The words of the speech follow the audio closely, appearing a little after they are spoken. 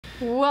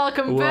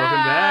Welcome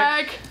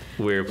back.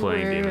 We're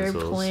playing Demon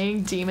Souls. We're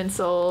playing Demon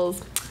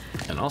Souls.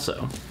 And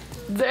also,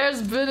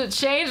 there's been a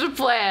change of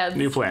plans.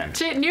 New plan.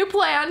 New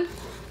plan.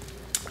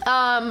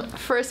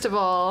 First of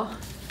all,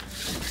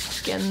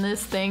 getting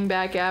this thing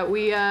back out.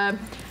 We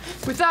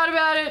thought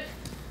about it.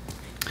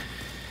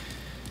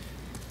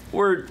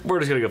 We're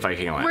just gonna go fight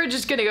King of Land. We're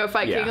just gonna go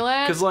fight King of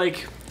Land. Because,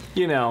 like,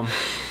 you know,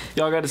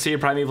 y'all got to see a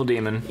primeval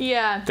demon.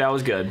 Yeah. That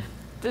was good.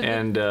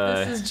 And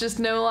this is just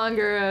no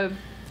longer a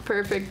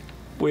perfect.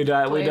 We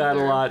died a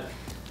lot.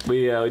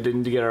 We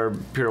didn't get our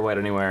pure white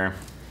anywhere.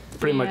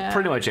 Pretty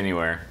much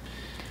anywhere.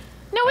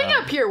 No, we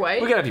got pure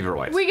white. We got pure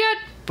whites. We got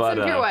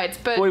some pure whites,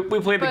 but we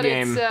played the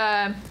game.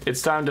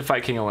 It's time to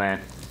fight King of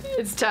Land.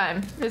 It's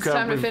time. It's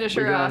time to finish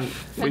her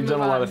off. We've done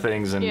a lot of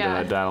things and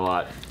died a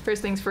lot.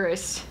 First things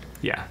first.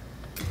 Yeah.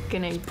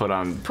 Gonna put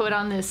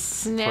on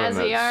this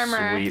snazzy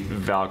armor. Sweet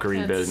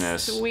Valkyrie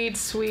business.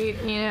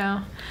 Sweet, you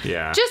know.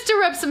 Yeah. Just to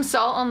rub some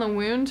salt on the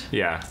wound.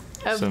 Yeah.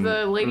 Of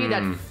the lady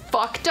that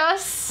fucked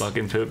us.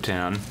 Fucking Poop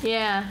Town.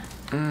 Yeah.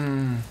 All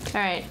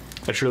right.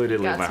 I truly did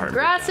leave my heart.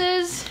 Got some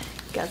grasses.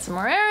 Got some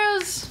more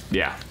arrows.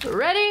 Yeah. We're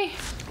ready.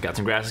 Got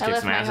some grasses. Kick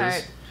some asses. I left my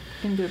heart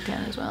in Poop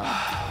Town as well.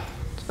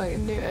 Let's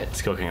fucking do it.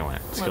 Let's kill King of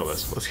Land. Let's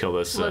kill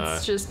this.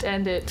 Let's just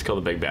end it. Let's kill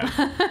the big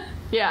bad.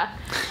 Yeah.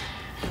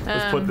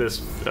 Let's put this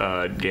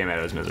game out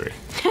of its misery.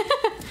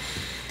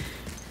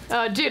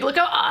 Oh, dude, look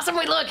how awesome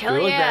we look! Hell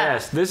we look yeah!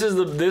 badass. This is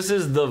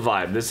the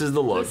vibe. This is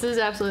the look. This is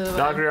absolutely the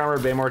vibe. Valkyrie armor,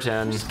 Baymore 10.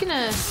 I'm just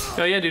gonna.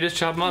 Oh yeah, dude, just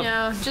chop them up. You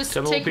know, just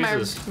chop take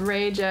my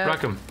rage out. Wreck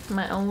them.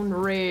 My own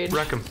rage.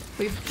 Wreck them.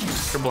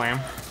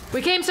 Blam.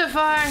 We came so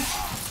far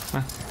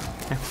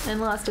and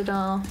lost it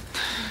all.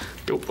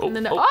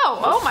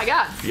 Oh my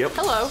God! Yep.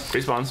 Hello.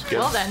 Respawns. Good.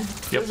 Well then,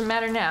 doesn't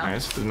matter now.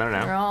 Nice. Doesn't matter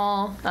now. We're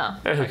all.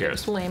 Who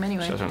cares? Lame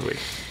anyway. That sounds weak.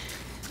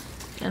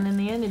 And in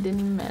the end, it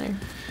didn't even matter.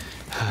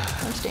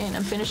 I'm staying.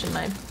 I'm finishing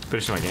my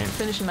game.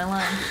 Finishing my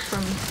line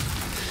from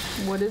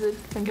what is it?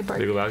 Linkin Park.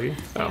 Legal Valkyrie?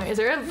 Anyway, is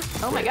there a?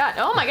 Oh my God!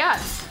 Oh my God!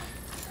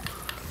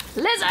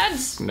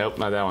 Lizards! Nope,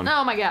 not that one.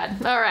 Oh my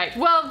God! All right.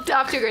 Well,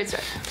 off to a great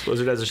start.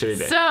 Blizzard has a shitty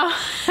day. So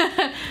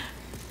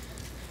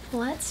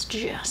let's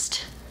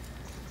just.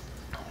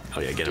 Oh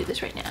yeah, get him. Do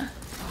this right now.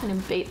 I'm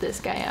gonna bait this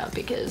guy out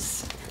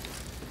because.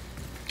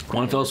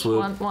 One fell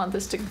swoop. Want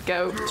this to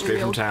go straight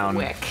real from town.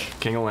 Quick.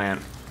 King of Land.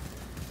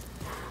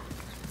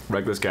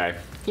 Wreck this guy.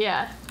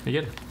 Yeah. You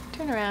good?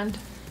 Turn around.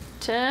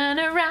 Turn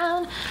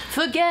around.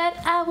 Forget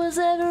I was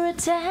ever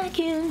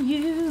attacking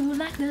you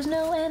like there's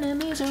no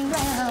enemies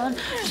around.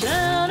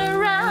 Turn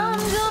around,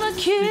 gonna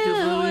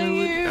kill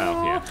you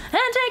and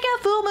take a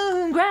full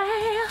moon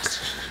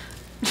grass.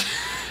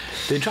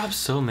 They drop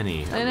so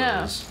many. I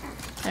know.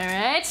 All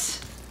right.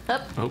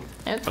 Up. Up.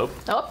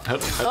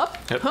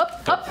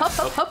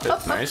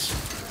 Nice.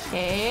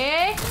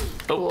 Hey.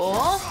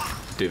 Cool.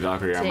 Dude,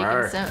 Valkyrie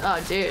armor. Oh,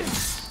 dude.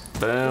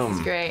 Boom. This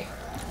is great.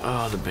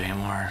 Oh, the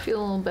Baymore. Feel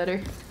a little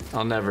better.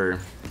 I'll never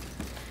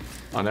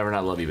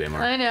not love you,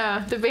 Baymore. I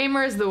know. The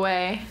Baymore is the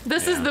way.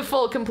 This is the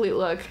full, complete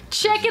look.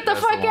 Check it the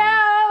fuck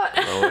out!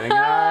 Glowing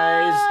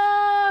eyes.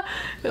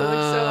 It looks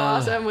so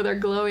awesome with our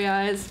glowy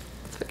eyes.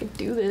 Let's fucking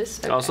do this.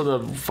 Okay. Also,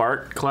 the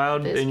fart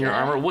cloud in your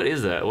armor. What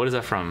is that? What is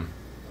that from?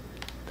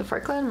 The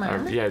fart cloud in my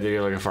armor? Yeah,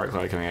 there's like a fart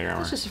cloud coming out of your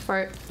armor. It's just a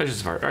fart. It's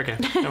just a fart. Okay,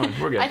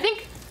 we're good. I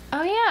think.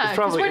 Oh yeah,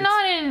 because we're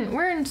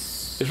in.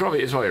 It's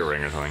probably a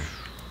ring or something.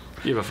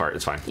 You have a fart.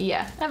 It's fine.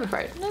 Yeah, I have a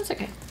fart. That's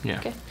okay. Yeah.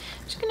 Okay.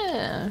 Just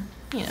gonna,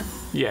 you know.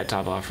 Yeah,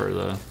 top off for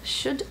the.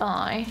 Should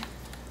I?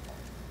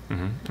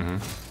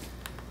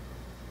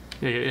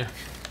 Yeah.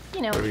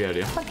 You know. What do we gotta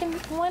do? Fucking,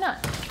 why not?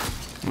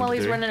 While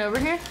he's running over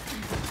here,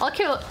 I'll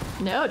kill.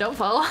 No, don't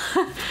fall.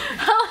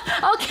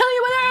 I'll kill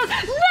you with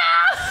arrows. No!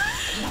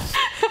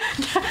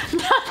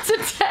 Not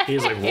today.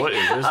 He's like, what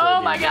is this?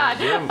 Oh my God.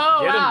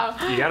 Wow.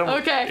 You got him.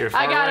 Okay,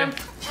 I got him.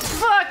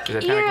 Fuck you.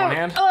 Is that panic one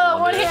hand? Oh,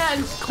 one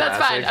hand. That's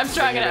fine. I'm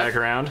strong enough. Back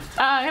around.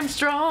 I am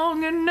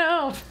strong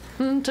enough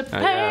to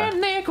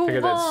panic.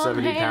 Pick up that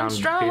 70-pound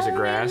piece of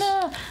grass.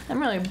 Enough. I'm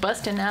really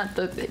busting out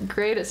the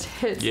greatest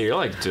hits. Yeah, you're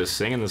like just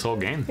singing this whole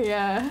game.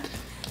 Yeah.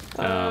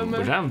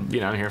 Which I'm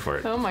here for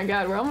it. Oh my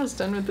God, we're almost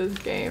done with this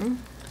game.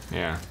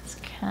 Yeah. It's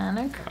kind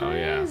of crazy. Oh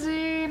yeah.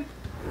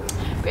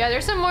 But yeah,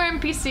 there's some more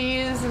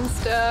NPCs and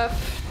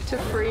stuff to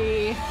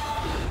free.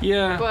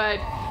 Yeah. But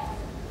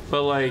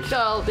like.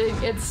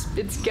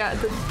 It's got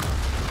the.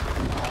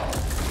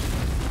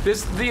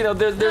 This, you know,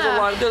 there's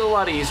a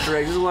lot of Easter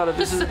eggs. There's a lot of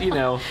this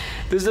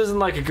this isn't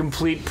like a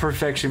complete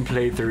perfection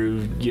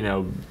playthrough,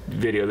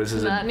 video. This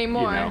is not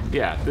anymore.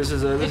 This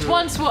is a. It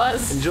once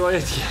was. Enjoy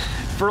it.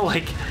 For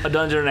like a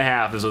dungeon and a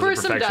half, this was a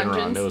perfection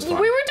run. It was fun.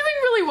 We were doing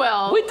really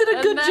well. We did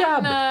a good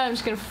job. I'm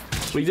just gonna.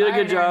 We did a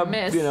good job.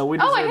 Miss. We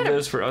deserve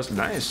this for us.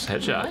 Nice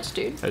headshot. Nice,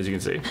 dude. As you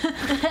can see.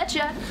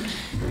 Headshot.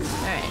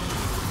 All right.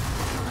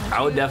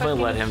 I would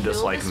definitely let him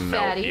just like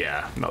melt. Fatty.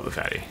 Yeah, melt the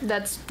fatty.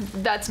 That's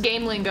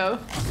game lingo.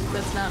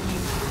 That's not me.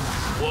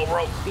 Whoa,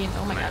 bro.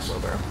 Oh my God, whoa,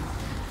 bro.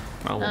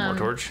 Oh, one more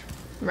torch.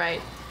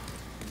 Right.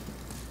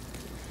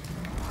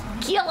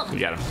 Kill him. You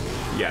got him.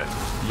 You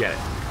got it.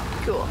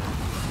 Cool. All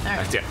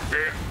right. That's it.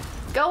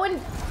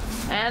 Going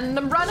And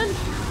I'm running.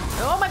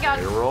 Oh my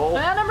god. Roll.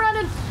 And I'm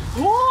running.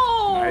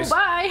 Whoa, Nice.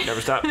 bye.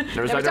 Never stop.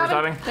 Never stop. Never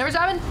stopping. Never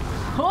stopping.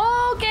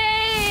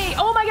 Okay.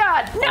 Oh my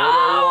god.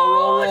 No.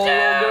 Roll. Dude.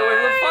 Get away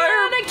from the fire.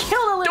 I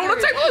killed a lizard. Don't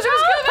attack the lizard.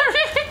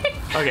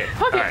 Okay. Okay.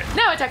 All right.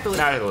 Now attack the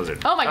lizard. Now attack the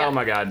lizard. Oh my god. Oh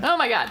my god. Oh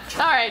my god.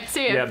 All right.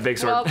 See you. Yeah, big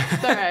sword. Well,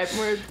 all right.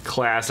 We're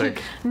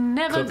Classic.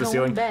 never Clip the going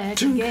ceiling.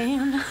 back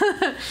again.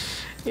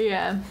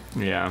 Yeah,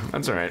 Yeah,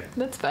 that's all right.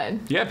 that's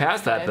fine. Yeah,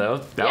 past that Fine. though.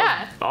 That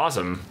Yeah. was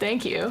awesome.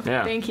 Thank you.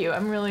 Yeah. Thank you.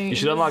 I'm really. You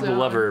should unlock the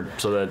lever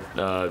so that.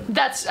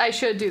 That's. I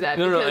should do that.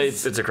 No, no,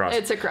 because it's a cross.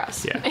 It's a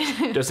cross.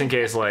 Yeah. Just in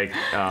case, like.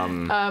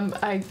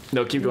 I.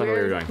 No, keep going the way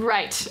you're going.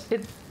 Right.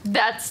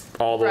 That's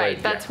All the way,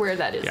 right. That's yeah. where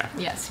that is. Yeah.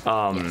 Yes.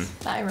 Um, yes.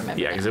 I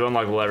remember. Yeah, because if you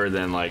unlock the lever,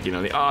 then like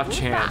the off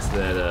chance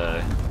that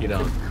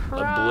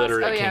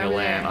obliterate Oh, yeah, King of over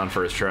Land there. on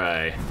first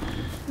try,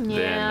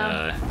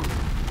 Yeah.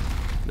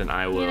 then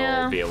I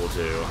will be able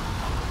to.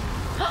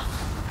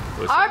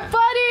 Our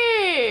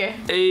buddy.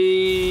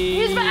 Hey!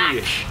 He's back.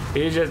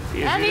 He's just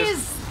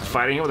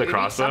fighting him with a Do you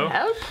need some crossbow.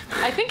 help?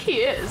 I think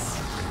he is.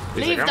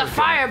 He's Leave like, the I'm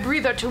fire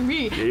breather to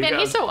me. Yeah, you Man, got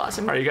he's it. so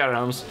awesome. All right, you got it,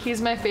 Holmes.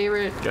 He's my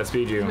favorite.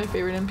 Godspeed you. My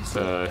favorite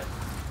NPC.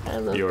 I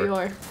love Bjork.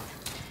 Bjork.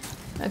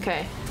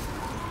 Okay.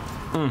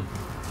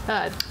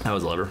 That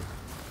was a lever.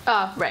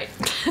 Oh, right.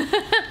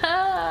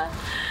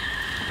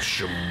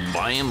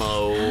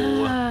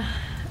 Shabamo.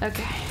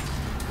 Okay.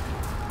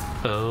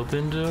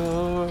 Open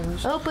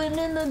doors.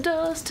 Opening the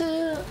doors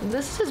to.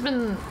 This has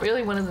been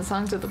really one of the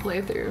songs of the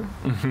playthrough.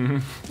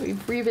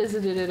 We've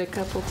revisited it a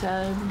couple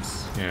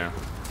times. Yeah.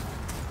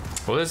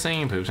 What was I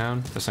singing in Poop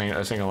Town? I sing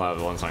a lot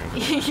of one song.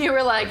 You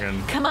were like,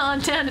 Fucking- come on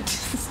down to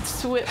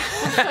Swip.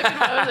 Fucking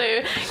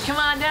Moser. Come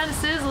on down to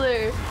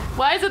Sizzler.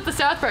 Why is it the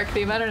South Park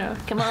theme? I don't know.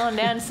 Come on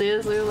down to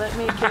Sizzler. Let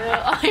me kill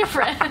all your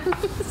friends.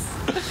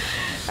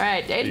 All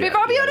right, HP Yeah,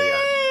 for yeah,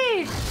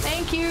 Beauty.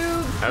 Thank you.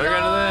 I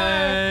regret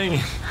nothing.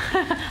 I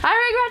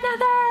regret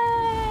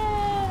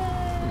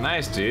nothing.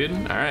 Nice, dude. All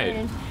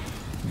right.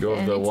 Go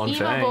And with the it's one emo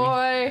fang.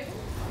 boy.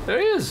 There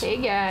he is. Hey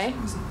guy.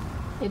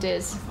 It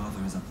is.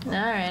 All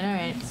right, all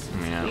right.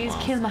 Yeah, Please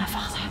well, kill my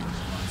father.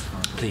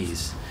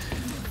 please.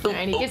 All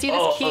right, he gives you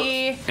this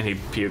key. And he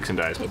pukes and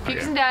dies. He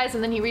pukes and dies,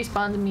 and then he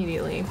respawns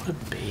immediately. What a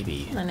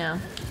baby. I know,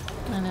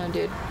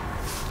 dude.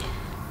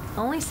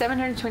 Only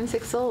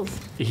 726 souls.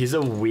 He's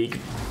a weak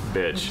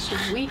bitch. She's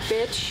a weak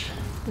bitch.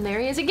 And there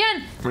he is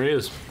again. There he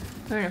is.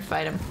 We're gonna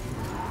fight him.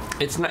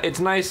 It's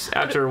nice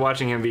after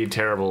watching him be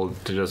terrible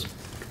to just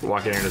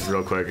walk in here just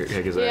real quick,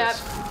 kick his Yeah. ass.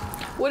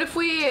 What if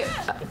we?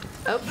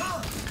 Oh,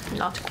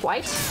 not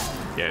quite.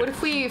 Yeah. What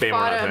if we Bane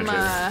fought Run him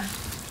Adventure.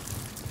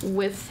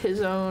 with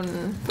his own?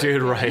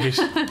 Dude, right?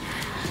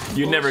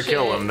 You'd never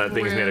kill him. That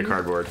thing's made of Bullshit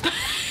cardboard.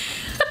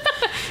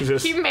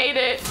 Just, He made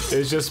it.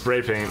 it's just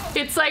spray paint.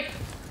 It's like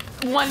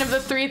one of the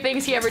 3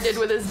 things he ever did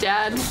with his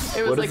dad. It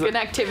was What like is it? an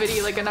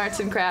activity, like an arts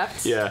and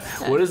crafts. Yeah.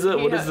 What is the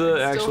He is the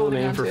still actual holding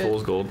name on for to it.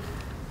 Fool's Gold?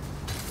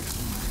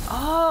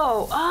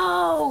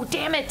 Oh,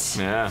 damn it.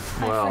 Yeah.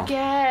 Well,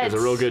 forget.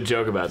 there's a real good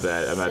joke about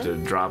that. I'm about to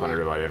drop on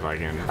everybody if I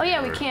can. Oh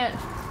yeah, we can't.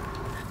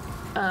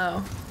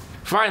 Oh,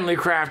 Finally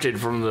crafted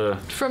from the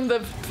from the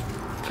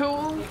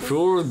pool.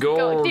 Fool's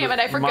Gold. Damn it,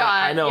 I forgot.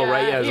 I know,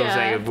 right? Yeah, that's what I'm Yeah.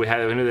 saying. If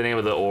we knew the name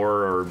of the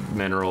ore or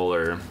mineral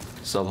or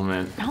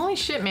supplement Holy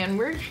shit, man,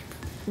 we're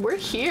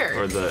here.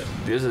 or this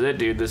is it,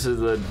 dude. This is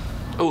the.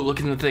 Oh, look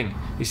in the thing.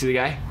 You see the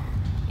guy?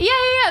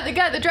 Yeah, the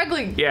guy, the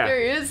Dregling. Yeah. There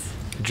he is.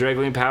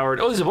 Dregling powered.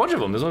 Oh, there's a bunch of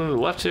them. There's one to the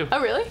left too.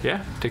 Oh really?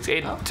 Yeah, takes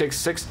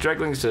 6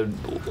 Dreglings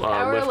to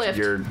Power lift.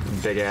 your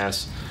big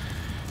ass.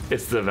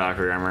 It's the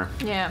Valkyrie armor.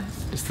 Yeah.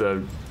 It's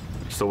the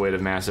weight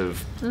of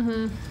massive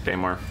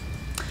Daymar.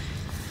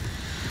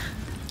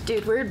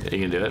 Dude, we're. You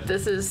can do it.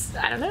 This is.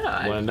 I don't know.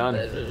 One and done.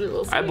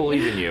 We'll see. I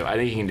believe in you. I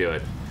think you can do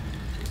it.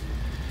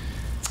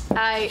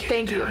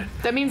 Thank do you. it.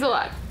 That means a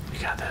lot. You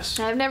got this.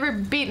 I've never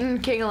beaten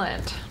King of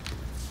Land.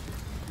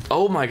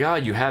 Oh my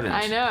God, you haven't.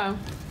 I know.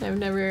 I've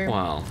never.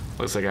 Well,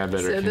 looks like I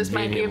better So this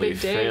might be a conveniently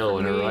big day fail for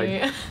whenever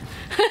me. I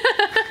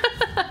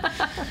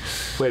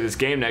play this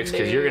game next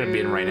because you're gonna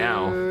beat him right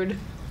now. Dude.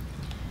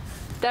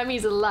 That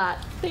means a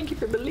lot. Thank you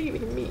for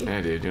believing in me.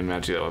 Yeah, dude, you want to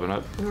match that weapon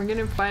up? We're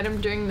gonna fight him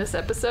during this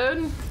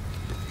episode.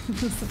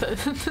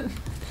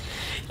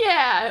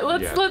 Yeah,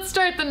 let's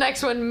start the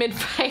next one mid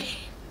fight.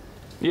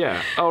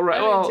 Yeah. Oh right.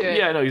 I'm Well, into it.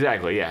 yeah, no,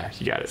 exactly. Yeah,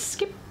 you got it.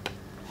 Skip.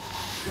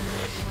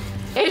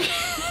 It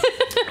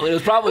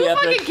was probably Who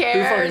epic. fucking cares?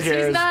 Who fucking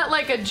cares? He's not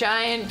like a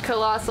giant,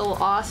 colossal,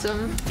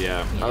 awesome.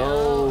 Yeah.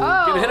 know?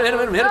 Oh. Hit him. You can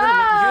interrupt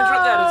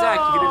that attack.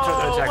 You can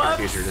interrupt that attack in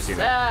the future, just so you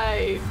know.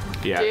 I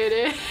Yeah. did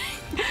it.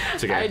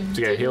 It's okay. It's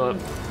okay. Heal up.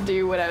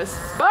 Do what I was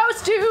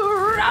supposed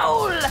to.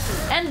 Roll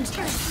and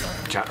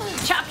Chop.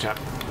 chop, Chop.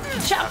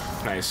 chop.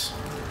 Nice.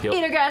 Heal.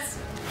 Eater grass.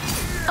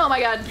 Oh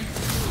my god.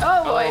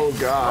 Oh boy. Oh,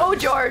 God. Oh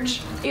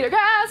George. Eater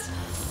grass.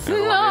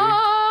 Another No.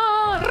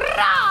 one,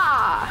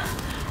 Rah.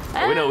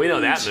 We know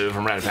that And move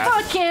from right past.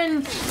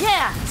 Fucking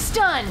yeah.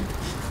 Stun.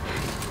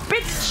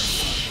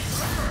 Bitch.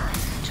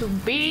 To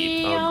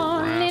be Eat a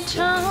on grass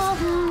little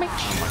bitch.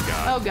 Oh my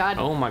God. Oh god.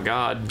 Oh my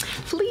God.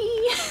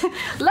 Flee.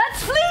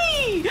 Let's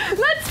flee.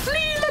 Let's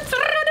flee. Let's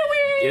run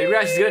away. Eat the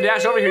grass. He's gonna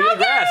dash over here. Eat the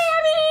grass.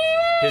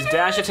 His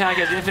dash attack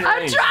has infinite I'm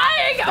range.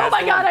 trying. Oh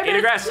my god, I'm Eat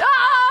the grass.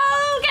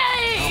 Oh,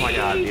 okay. Oh my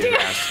god, eat the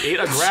grass. Eat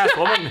a grass,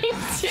 woman.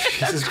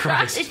 Jesus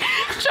Christ.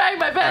 I'm trying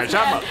my best,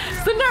 All right, man.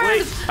 It's the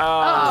nerves.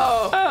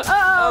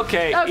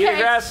 Okay, eat the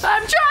grass.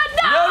 I'm trying.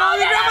 No,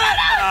 you grabbed it.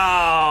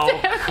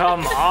 Oh,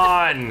 come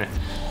on.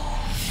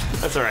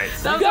 That's all right.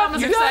 That was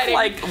almost exciting. You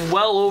got like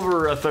well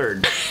over a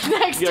third.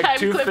 Next You got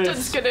time, 2/5.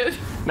 Clifton's gonna.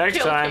 Next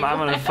kill time, King I'm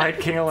gonna Land. fight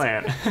King of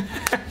Land.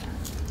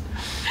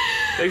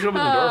 Thanks for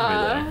opening the door for me,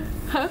 though.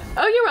 Huh?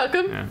 Oh, you're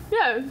welcome. Yeah.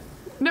 Yeah,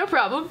 no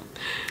problem.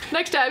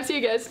 Next time, see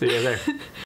you guys. See you there.